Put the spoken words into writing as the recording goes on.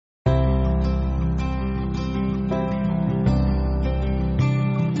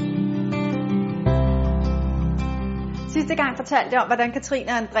Sidste gang fortalte jeg om, hvordan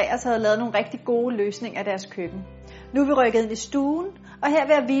Katrine og Andreas havde lavet nogle rigtig gode løsninger af deres køkken. Nu er vi rykket ind i stuen, og her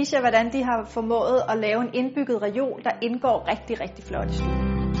vil jeg vise jer, hvordan de har formået at lave en indbygget reol, der indgår rigtig, rigtig flot i stuen.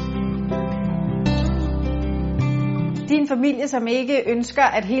 De er en familie, som ikke ønsker,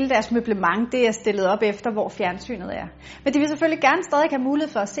 at hele deres møblement det er stillet op efter, hvor fjernsynet er. Men de vil selvfølgelig gerne stadig have mulighed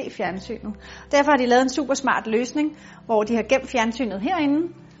for at se fjernsynet. Derfor har de lavet en super smart løsning, hvor de har gemt fjernsynet herinde,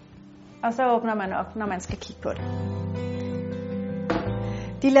 og så åbner man op, når man skal kigge på det.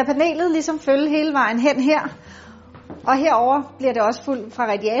 De lader panelet ligesom følge hele vejen hen her, og herover bliver det også fuldt fra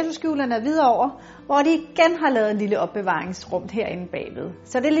radiatorskjulerne og videre over, hvor de igen har lavet en lille opbevaringsrum herinde bagved.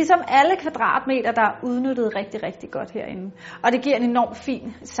 Så det er ligesom alle kvadratmeter, der er udnyttet rigtig, rigtig godt herinde. Og det giver en enormt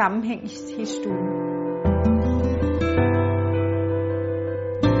fin sammenhæng i stuen.